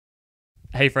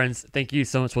Hey friends, thank you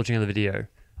so much for watching another video.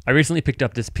 I recently picked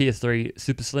up this PS3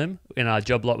 Super Slim in our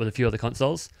job lot with a few other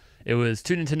consoles. It was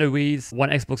 2 Nintendo Wii's, 1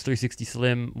 Xbox 360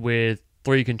 Slim with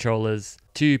 3 controllers,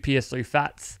 2 PS3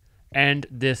 Fats, and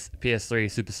this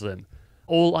PS3 Super Slim.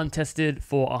 All untested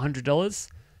for $100.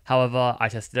 However, I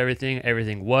tested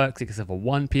everything works except for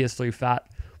 1 PS3 Fat,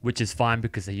 which is fine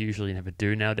because they usually never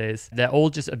do nowadays. They're all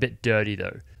just a bit dirty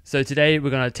though. So today we're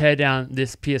going to tear down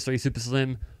this PS3 Super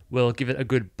Slim. We'll give it a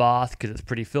good bath because it's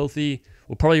pretty filthy.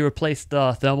 We'll probably replace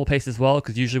the thermal paste as well,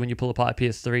 because usually when you pull apart a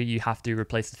PS3, you have to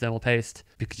replace the thermal paste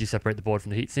because you separate the board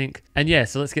from the heatsink. And yeah,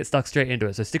 so let's get stuck straight into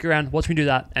it. So stick around, watch me do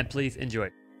that, and please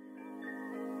enjoy.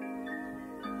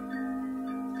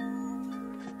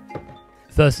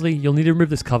 Firstly, you'll need to remove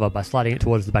this cover by sliding it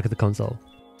towards the back of the console.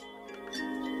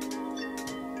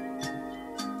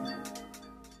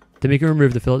 Then we can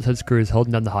remove the Phillips head screws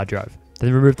holding down the hard drive.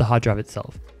 Then remove the hard drive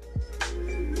itself.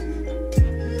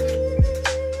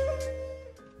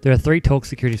 There are 3 Torx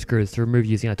security screws to remove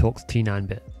using a Torx T9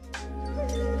 bit.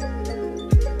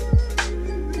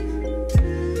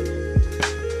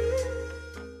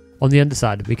 On the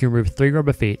underside, we can remove 3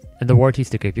 rubber feet and the warranty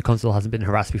sticker if your console hasn't been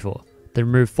harassed before. Then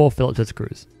remove 4 Phillips head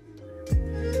screws.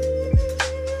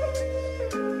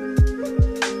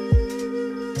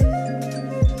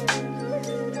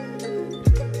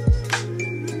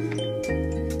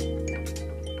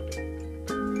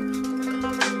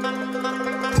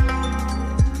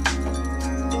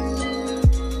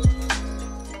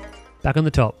 Back on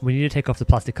the top, we need to take off the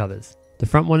plastic covers. The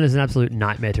front one is an absolute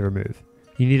nightmare to remove.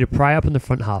 You need to pry up on the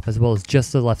front half as well as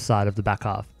just the left side of the back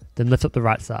half, then lift up the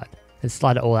right side, and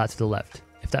slide it all out to the left,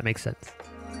 if that makes sense.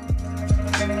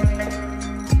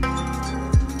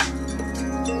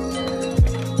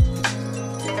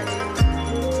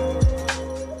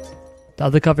 The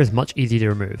other cover is much easier to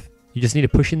remove. You just need to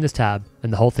push in this tab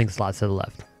and the whole thing slides to the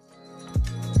left.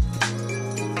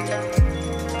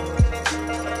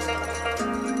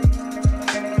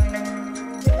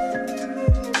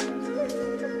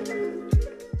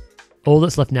 All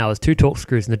that's left now is 2 Torx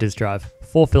screws in the disk drive,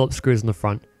 4 Phillips screws on the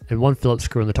front, and 1 Phillips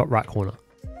screw in the top right corner.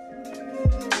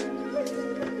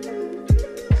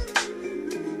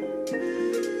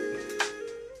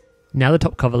 Now the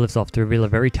top cover lifts off to reveal a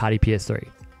very tidy PS3,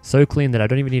 so clean that I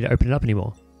don't even need to open it up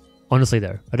anymore. Honestly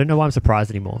though, I don't know why I'm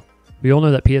surprised anymore. We all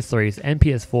know that PS3s and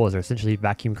PS4s are essentially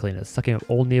vacuum cleaners, sucking up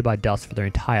all nearby dust for their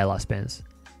entire lifespans.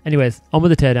 Anyways, on with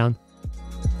the teardown.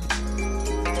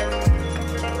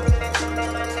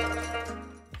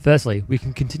 Firstly, we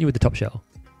can continue with the top shell.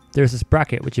 There is this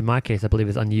bracket, which in my case I believe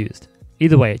is unused.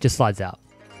 Either way, it just slides out.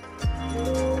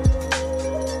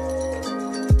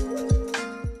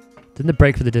 Then the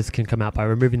brake for the disc can come out by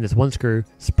removing this 1 screw,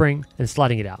 spring, and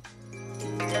sliding it out.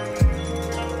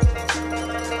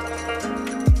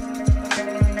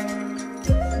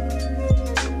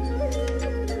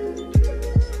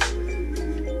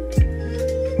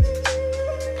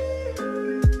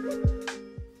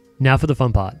 Now for the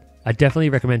fun part. I definitely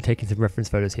recommend taking some reference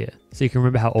photos here, so you can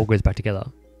remember how it all goes back together.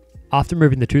 After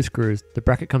removing the 2 screws, the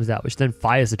bracket comes out, which then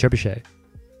fires the trebuchet.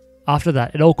 After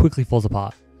that, it all quickly falls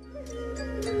apart.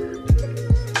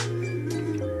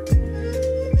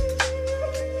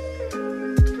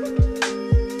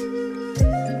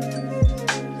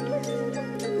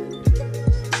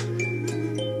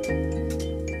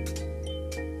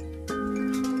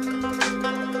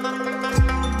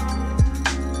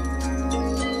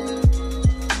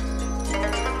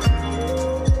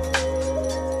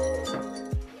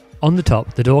 On the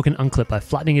top, the door can unclip by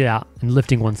flattening it out and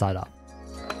lifting one side up.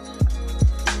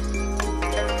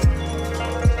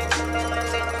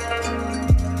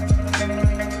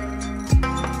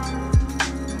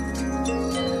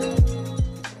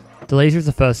 The laser is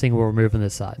the first thing we'll remove on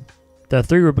this side. There are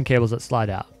 3 ribbon cables that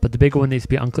slide out, but the bigger one needs to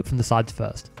be unclipped from the sides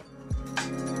first.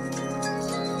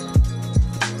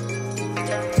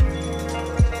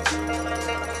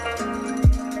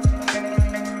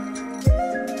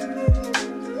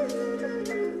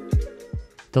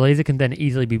 The laser can then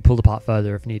easily be pulled apart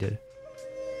further if needed.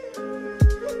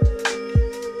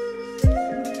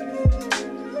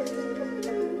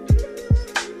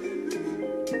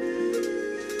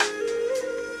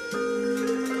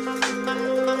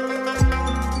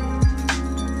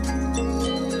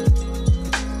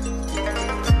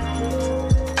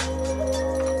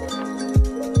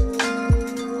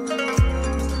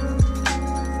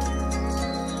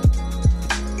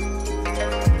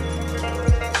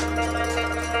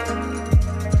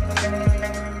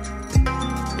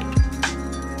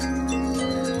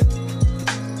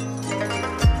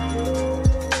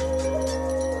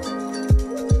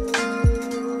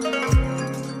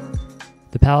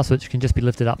 The power switch can just be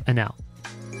lifted up and out.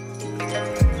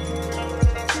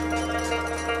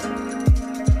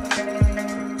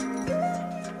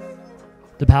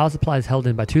 The power supply is held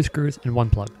in by 2 screws and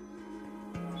 1 plug.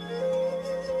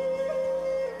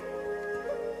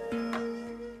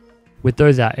 With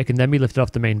those out, it can then be lifted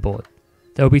off the main board.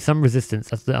 There will be some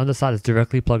resistance as the underside is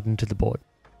directly plugged into the board.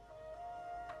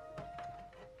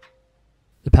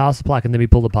 The power supply can then be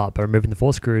pulled apart by removing the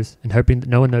 4 screws and hoping that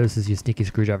no one notices your sneaky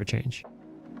screwdriver change.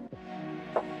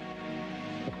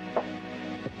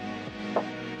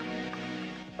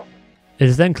 It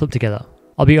is then clipped together.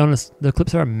 I'll be honest, the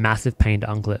clips are a massive pain to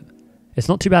unclip. It's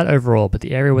not too bad overall, but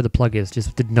the area where the plug is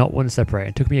just did not want to separate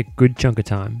and took me a good chunk of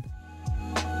time.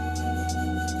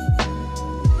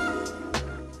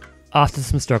 After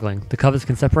some struggling, the covers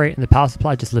can separate and the power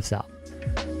supply just lifts out.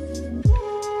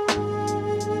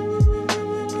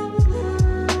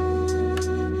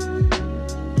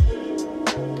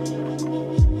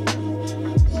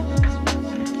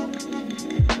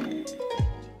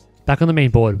 Back on the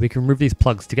main board, we can remove these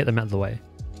plugs to get them out of the way.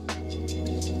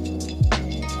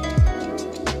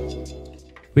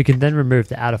 We can then remove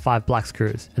the outer 5 black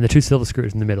screws and the 2 silver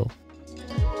screws in the middle.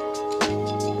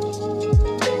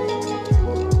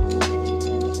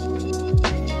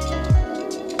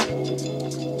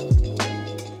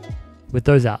 With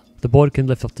those out, the board can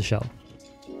lift off the shell.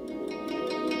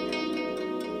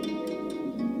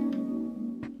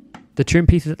 The trim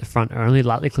pieces at the front are only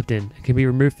lightly clipped in and can be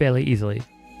removed fairly easily.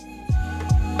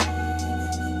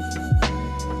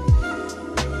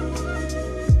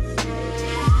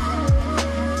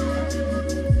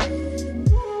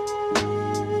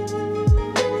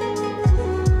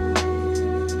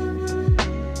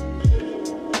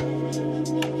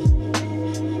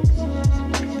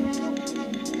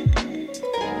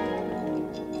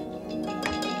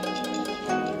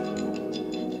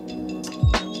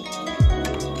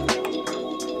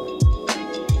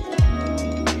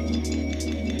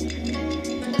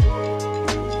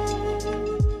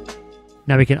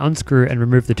 Now we can unscrew and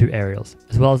remove the 2 aerials,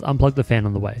 as well as unplug the fan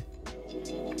on the way.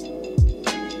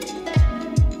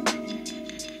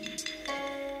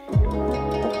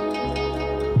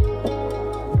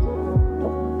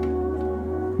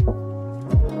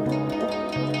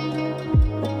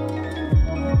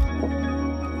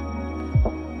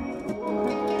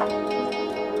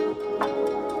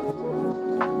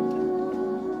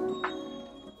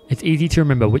 It's easy to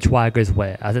remember which wire goes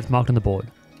where as it's marked on the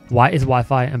board. White is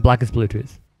Wi-Fi and black is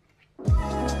Bluetooth.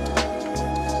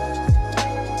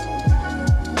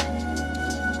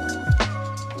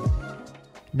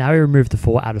 Now we remove the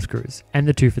 4 outer screws and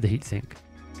the 2 for the heatsink.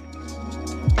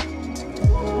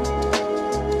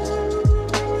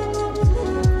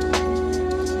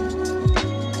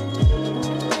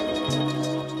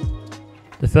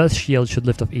 The first shield should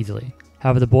lift off easily,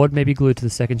 however the board may be glued to the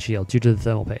second shield due to the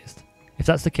thermal paste. If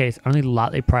that's the case, only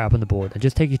lightly pry up on the board and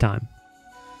just take your time.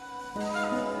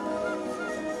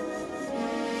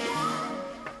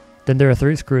 Then there are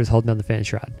 3 screws holding down the fan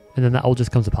shroud, and then that all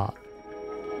just comes apart.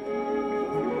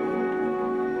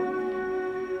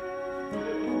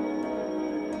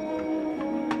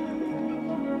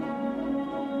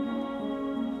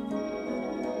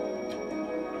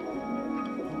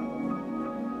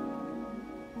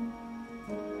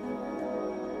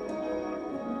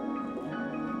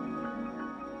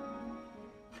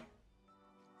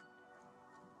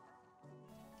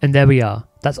 And there we are.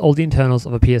 That's all the internals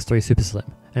of a PS3 Super Slim,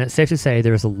 and it's safe to say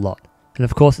there is a lot, and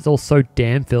of course it's all so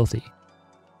damn filthy.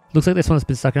 Looks like this one has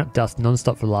been sucking up dust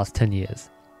non-stop for the last 10 years.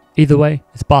 Either way,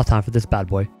 it's bath time for this bad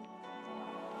boy.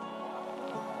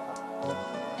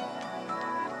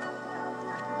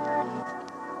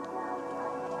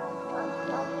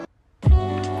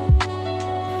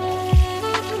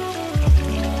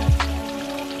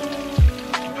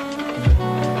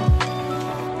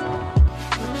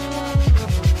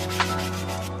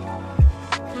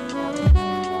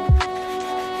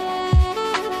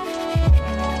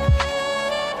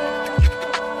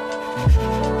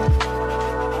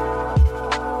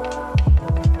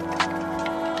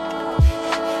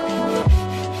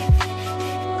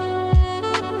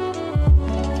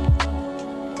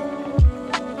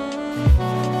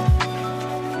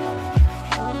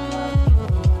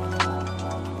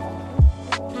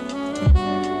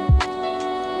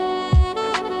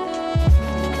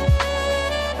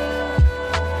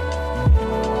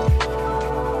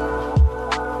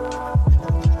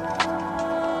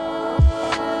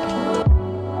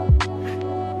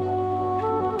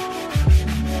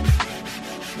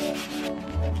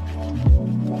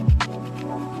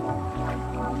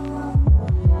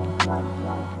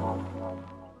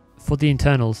 For the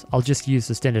internals, I'll just use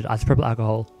the standard isopropyl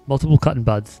alcohol, multiple cotton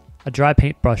buds, a dry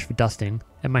paintbrush for dusting,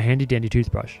 and my handy dandy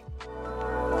toothbrush.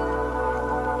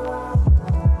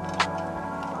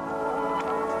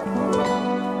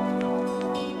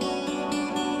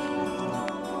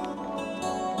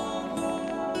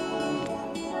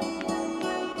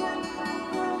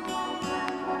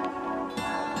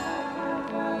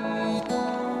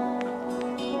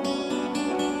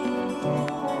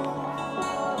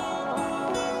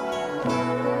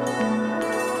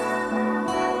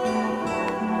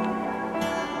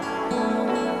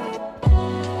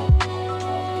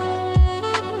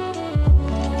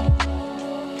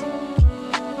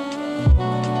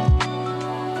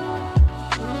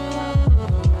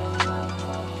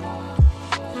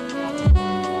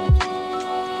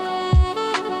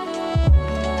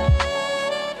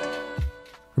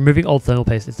 Removing old thermal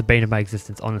paste is the bane of my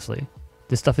existence, honestly.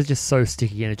 This stuff is just so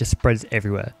sticky and it just spreads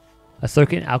everywhere. I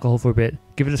soak it in alcohol for a bit,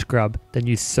 give it a scrub, then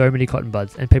use so many cotton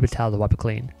buds and paper towel to wipe it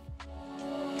clean.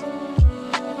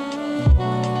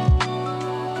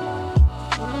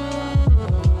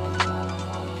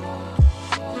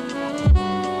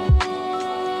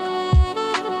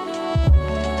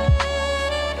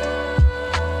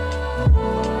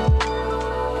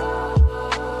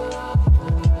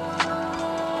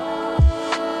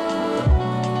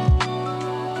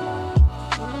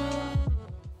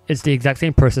 It's the exact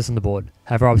same process on the board,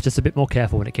 however I was just a bit more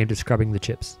careful when it came to scrubbing the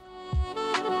chips.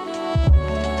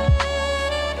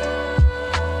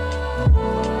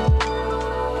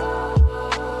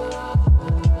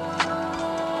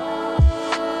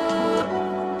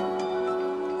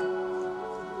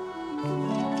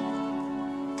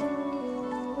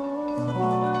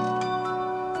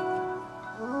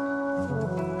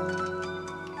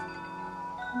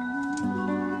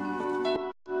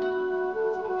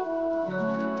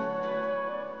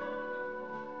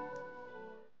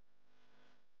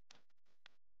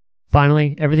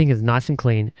 Finally, everything is nice and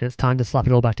clean and it's time to slap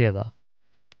it all back together.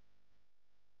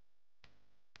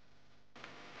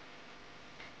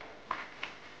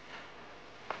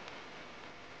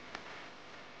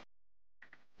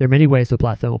 There are many ways to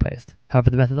apply thermal paste, however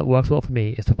the method that works well for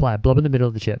me is to apply a blob in the middle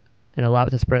of the chip and allow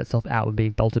it to spread itself out when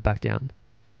being bolted back down.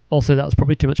 Also, that was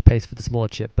probably too much paste for the smaller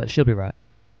chip, but she'll be right.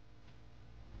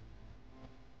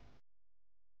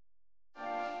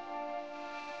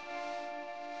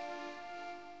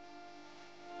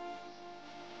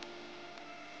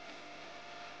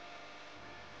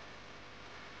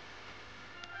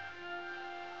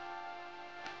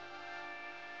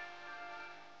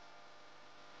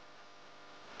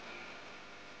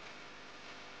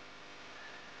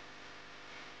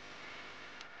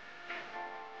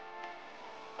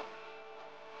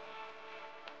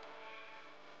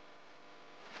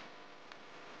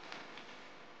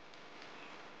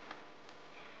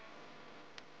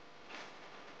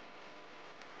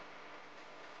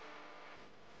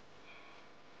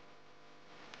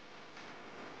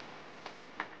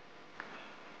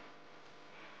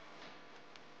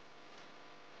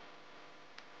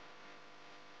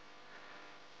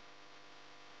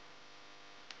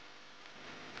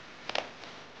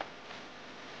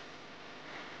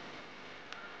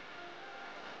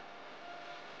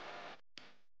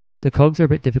 The cogs are a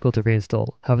bit difficult to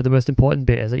reinstall, however the most important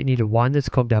bit is that you need to wind this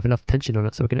cog to have enough tension on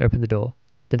it so it can open the door,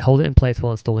 then hold it in place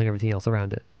while installing everything else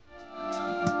around it.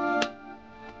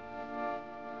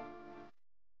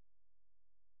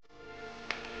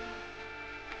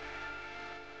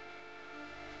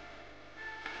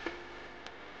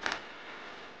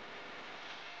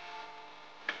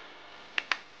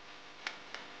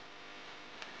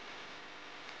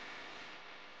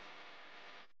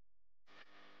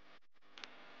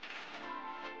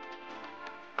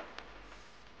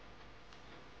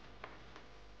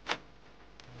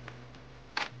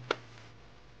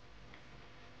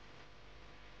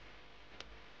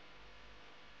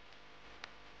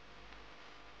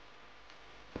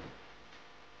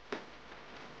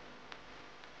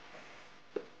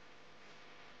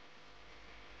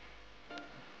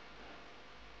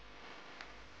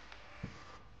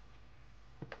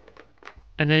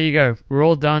 And there you go, we're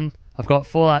all done. I've got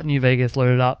Fallout New Vegas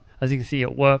loaded up. As you can see,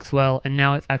 it works well, and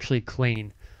now it's actually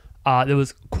clean. There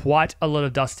was quite a lot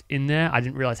of dust in there. I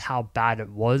didn't realize how bad it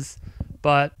was,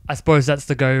 but I suppose that's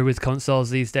the go with consoles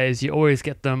these days. You always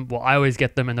get them, well, I always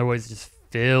get them, and they're always just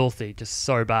filthy, just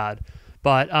so bad.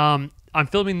 But I'm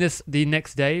filming this the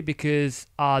next day because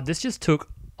this just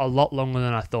took a lot longer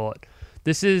than I thought.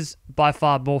 This is by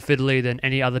far more fiddly than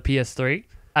any other PS3.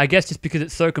 I guess just because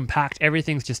it's so compact,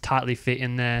 everything's just tightly fit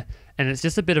in there, and it's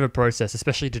just a bit of a process,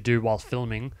 especially to do while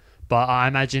filming. But I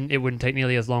imagine it wouldn't take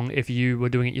nearly as long if you were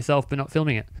doing it yourself but not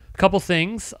filming it. A couple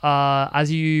things,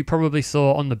 as you probably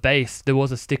saw on the base, there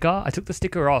was a sticker. I took the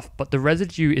sticker off, but the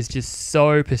residue is just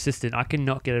so persistent. I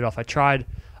cannot get it off. I tried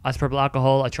isopropyl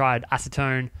alcohol, I tried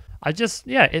acetone.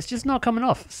 It's just not coming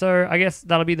off. So I guess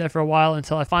that'll be there for a while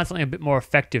until I find something a bit more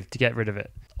effective to get rid of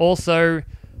it. Also,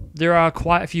 there are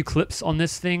quite a few clips on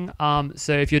this thing,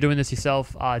 so if you're doing this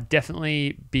yourself,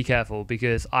 definitely be careful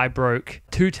because I broke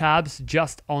 2 tabs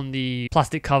just on the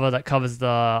plastic cover that covers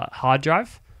the hard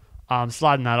drive.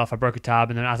 Sliding that off, I broke a tab,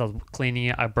 and then as I was cleaning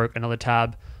it, I broke another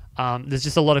tab. There's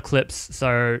just a lot of clips,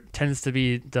 so tends to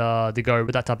be the go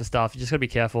with that type of stuff. You just gotta be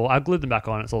careful. I glued them back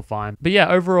on, it's all fine. But yeah,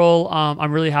 overall,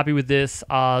 I'm really happy with this.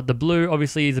 The blue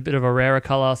obviously is a bit of a rarer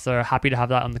color, so happy to have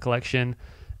that on the collection.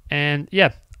 And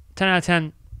yeah, 10 out of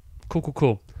 10.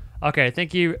 Cool. Okay,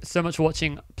 thank you so much for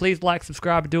watching. Please like,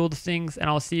 subscribe, do all the things, and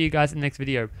I'll see you guys in the next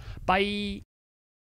video. Bye!